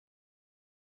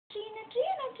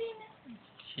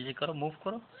Sheeza, karo, move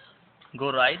karo.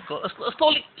 Go right, go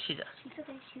slowly. Sheeza. She's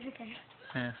okay. She's okay.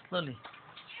 Yeah, slowly.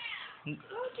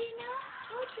 Go Trina.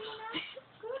 Go Trina.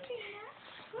 Go Trina.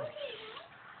 Go Trina.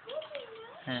 Go Trina.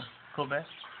 Yeah, go back.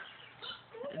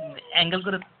 Angle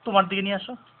করে তোমার দিকে নিয়ে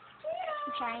আসো।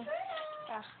 I'm trying.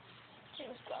 It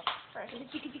was close. First.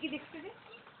 চিকি চিকি দেখতে দে।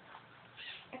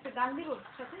 একটা গান দিব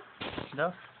সাথে।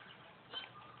 দাও।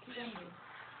 গান দিব।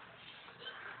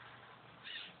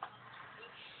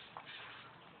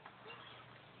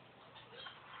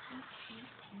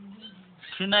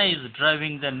 Trina is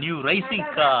driving the new racing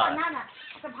car. না না,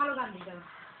 একটা ভালো গান দিই দাও।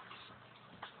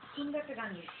 সুন্দর একটা গান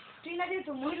দিই। ট্রিনা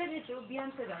যেহেতু মহিলা যেহেতু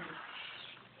বিয়ান্সে গান দিই।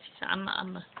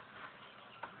 Anna.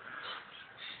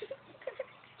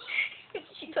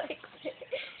 She likes it.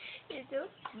 It's so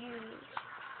cute.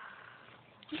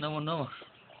 No more.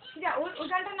 যা ওই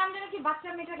গানটার নাম জানো কি বাচ্চা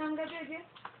মেয়েটা গান গাইছে ওই যে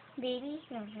Baby?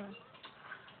 No.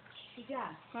 যা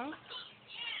Huh?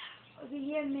 ওই যে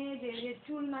ইয়ের মেয়েদের যে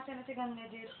চুল নাচানাচে গান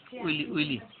গাইছে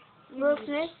Willy. Will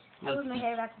Smith? I whip my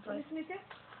hair back and forth. স্মিথে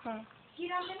Huh. কি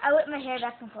গান জানো I whip my hair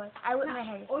back and forth. I whip my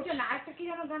hair. ওইটা না একটা কি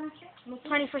জানো গান আছে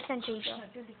 21st century girl.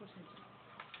 24%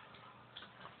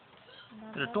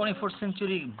 The 24th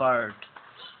century bird.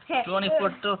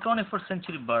 21st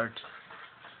century bird.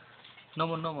 No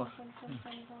more.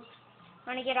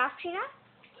 Wanna get off, Trina?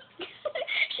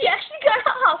 She actually got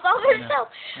off all herself.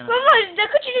 I know. Mama,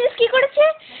 look what you just kikoreche.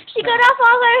 She got off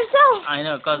all by herself. I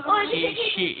know, cause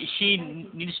she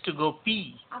needs to go pee.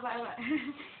 আবার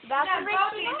Bathroom break,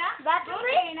 Trina? Bathroom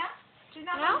break? না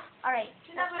Trina No? Alright.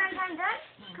 That's when I'm done.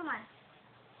 Come on.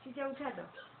 সিজা উঠা দাও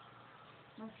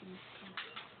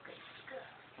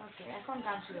ওকে এখন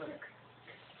গান শুরু হবে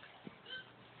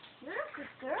You're a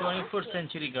good girl. 21st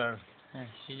century girl. Yeah,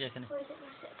 she's এখানে Where is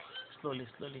it?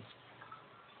 slowly.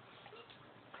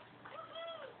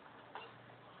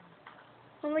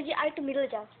 Mama, you are to middle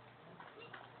job.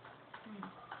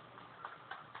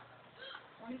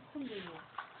 অনেকক্ষণ দেবো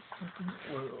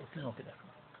তুমি ওকে দেখো।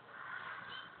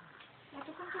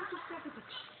 এতক্ষণ তো চুপচাপ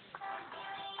থাকছি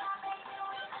না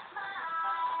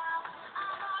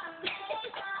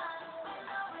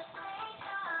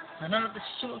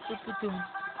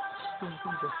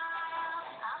তুমি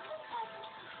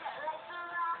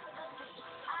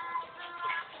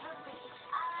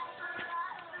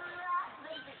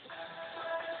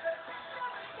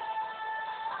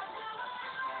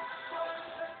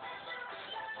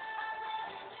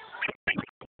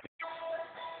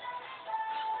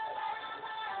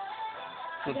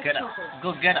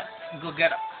Go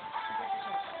get up.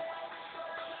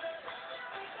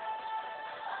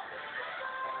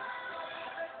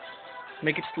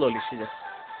 Make it slowly, Sheeza.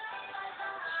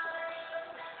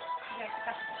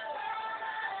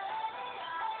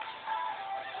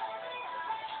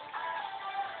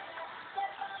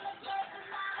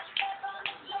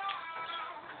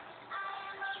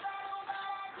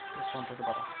 This one to the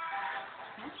bottom.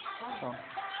 Down.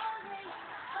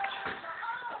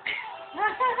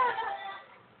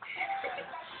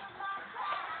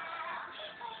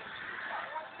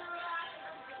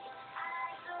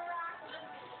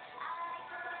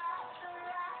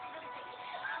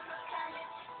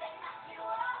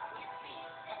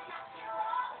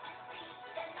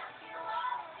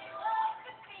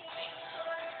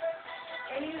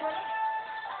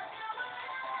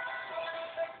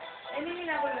 এমনি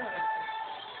না বললে হবে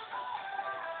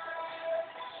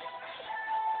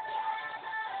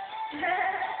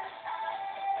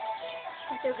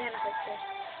I'm so glad I fixed it.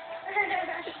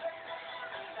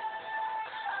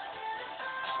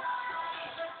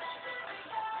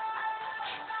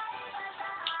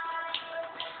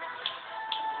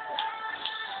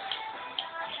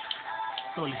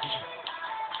 Slowly.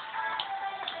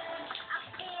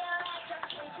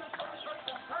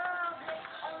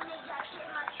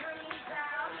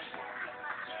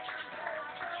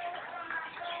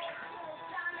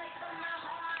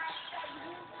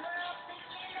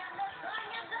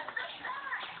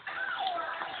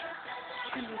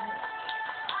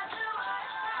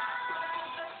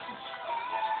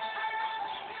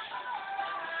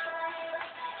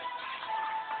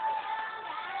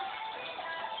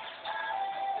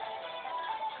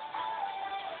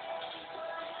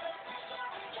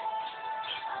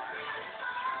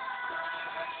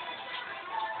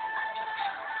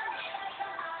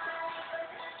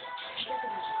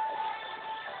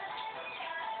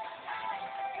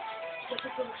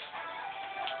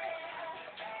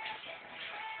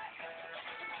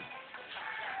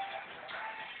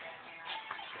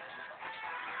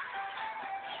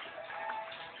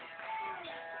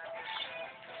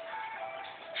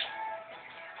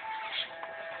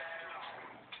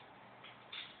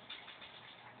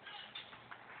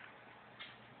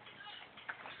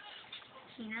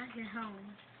 Tina. You're home.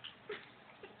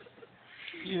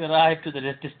 You arrived to the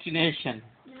destination.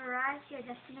 You arrived to your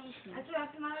destination. আচ্ছা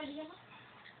আপনি মারা দিবেন না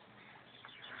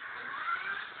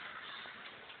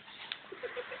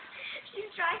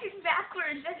She's driving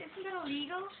backwards. Isn't that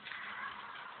illegal?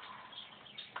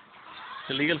 It's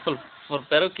illegal for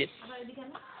parakeet. আবার এদিকে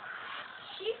না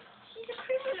She's a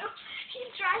criminal.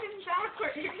 She's driving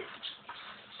backwards.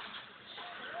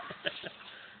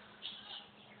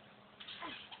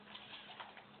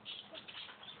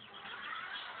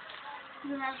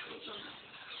 You have to go.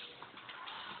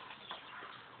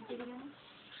 এদিকে না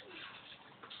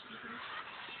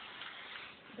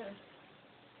দাঁড়ান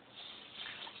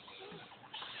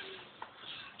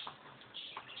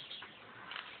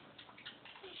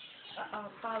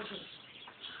powder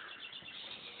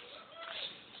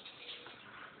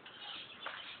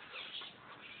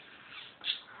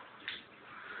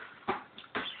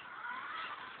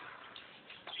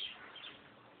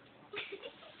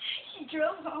She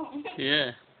drove home.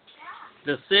 Yeah.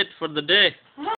 That's it for the day.